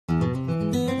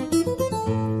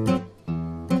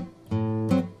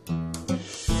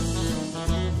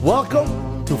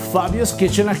Welcome to Fabio's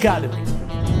Kitchen Academy.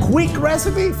 Quick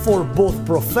recipe for both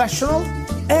professional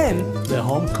and the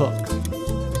home cook.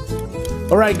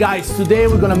 Alright guys, today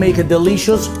we're gonna make a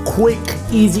delicious, quick,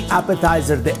 easy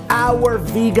appetizer that our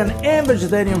vegan and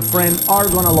vegetarian friends are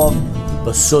gonna love,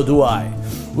 but so do I.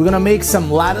 We're gonna make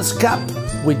some lettuce cup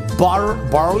with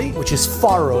barley, which is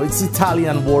farro, it's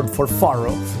Italian word for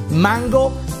farro,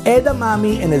 mango,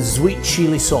 edamame, and a sweet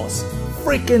chili sauce.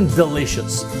 Freaking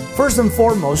delicious. First and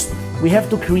foremost, we have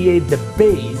to create the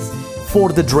base for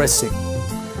the dressing.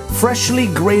 Freshly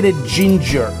grated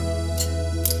ginger,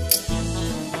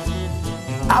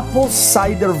 apple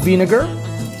cider vinegar,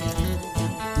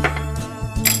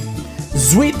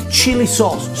 sweet chili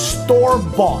sauce,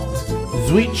 store-bought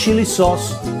sweet chili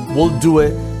sauce will do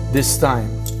it this time.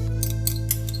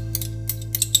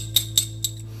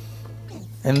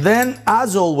 And then,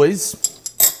 as always,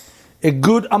 a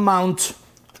good amount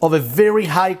of a very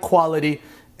high quality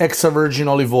extra virgin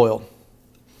olive oil.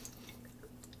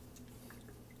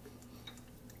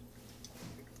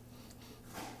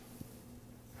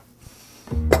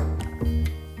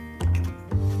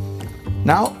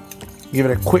 Now, give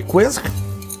it a quick whisk.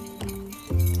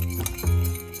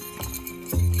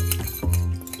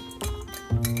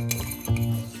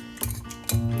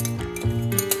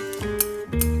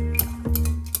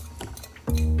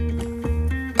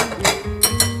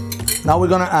 Now we're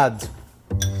gonna add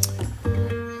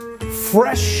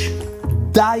fresh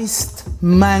diced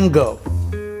mango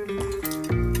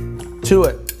to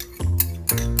it.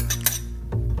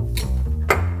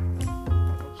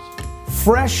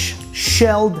 Fresh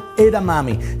shelled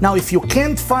edamame. Now if you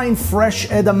can't find fresh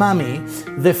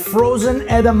edamame, the frozen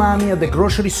edamame at the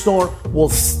grocery store will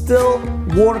still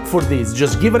work for these.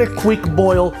 Just give it a quick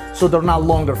boil so they're not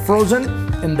longer frozen,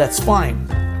 and that's fine.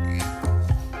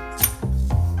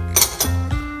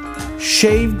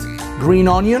 Shaved green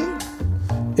onion,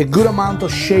 a good amount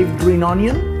of shaved green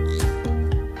onion.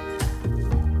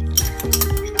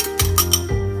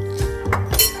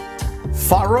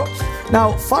 Farro.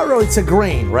 Now, farro, it's a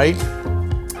grain, right?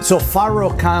 So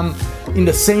farro come in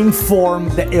the same form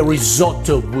that a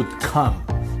risotto would come.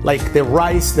 Like the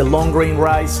rice, the long grain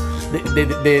rice,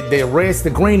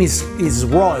 the grain is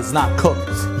raw, it's not cooked.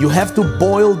 You have to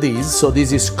boil these, so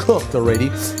this is cooked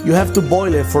already. You have to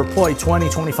boil it for probably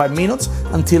 20-25 minutes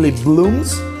until it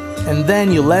blooms, and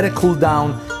then you let it cool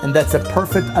down, and that's a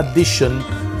perfect addition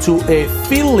to a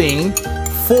filling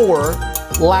for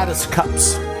lettuce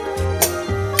cups.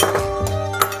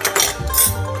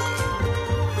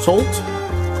 Salt,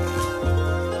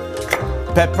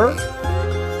 pepper,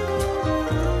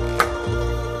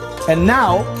 and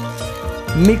now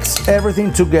mix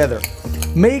everything together.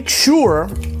 Make sure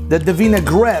that the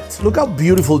vinaigrette, look how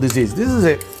beautiful this is.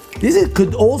 This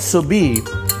could also be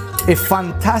a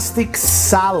fantastic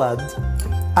salad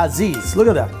as is. Look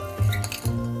at that.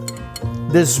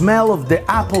 The smell of the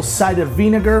apple cider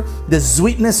vinegar, the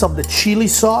sweetness of the chili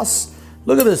sauce.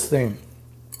 Look at this thing.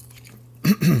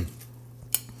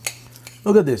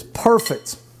 Look at this,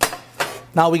 perfect.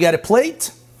 Now we get a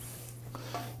plate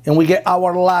and we get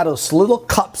our lettuce, little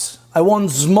cups. I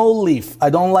want small leaf. I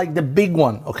don't like the big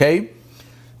one, okay?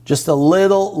 Just a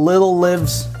little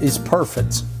leaves is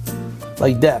perfect,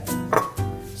 like that.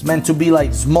 It's meant to be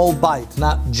like small bite,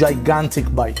 not gigantic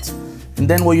bite. And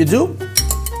then what you do,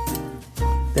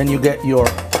 then you get your,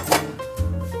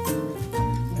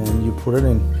 and you put it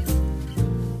in,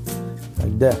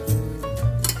 like that.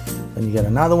 Then you get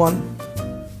another one,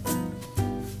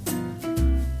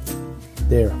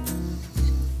 there.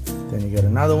 Then you get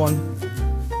another one,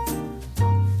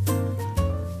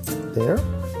 there,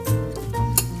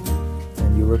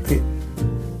 and you repeat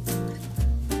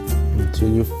until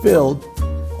you filled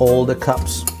all the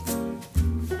cups,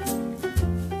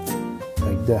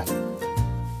 like that.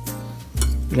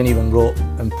 You can even go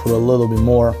and put a little bit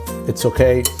more. It's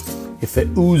okay if it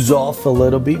oozes off a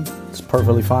little bit, it's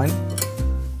perfectly fine.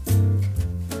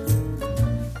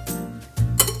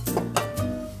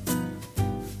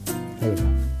 There we go.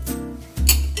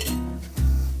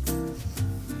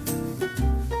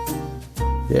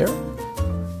 There,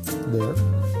 there,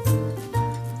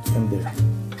 and there.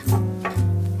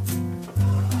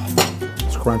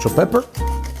 Crunch of pepper.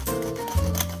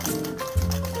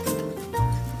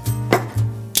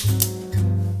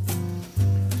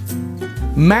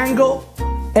 Mango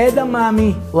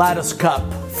edamame lettuce cup.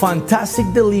 Fantastic,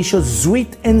 delicious,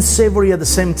 sweet and savory at the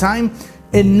same time.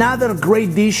 Another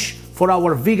great dish for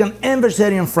our vegan and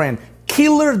vegetarian friend.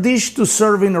 Killer dish to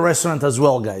serve in a restaurant as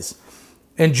well, guys.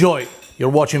 Enjoy. You're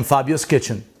watching Fabio's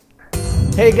Kitchen.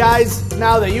 Hey guys,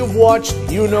 now that you've watched,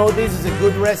 you know this is a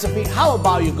good recipe. How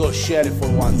about you go share it for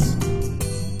once?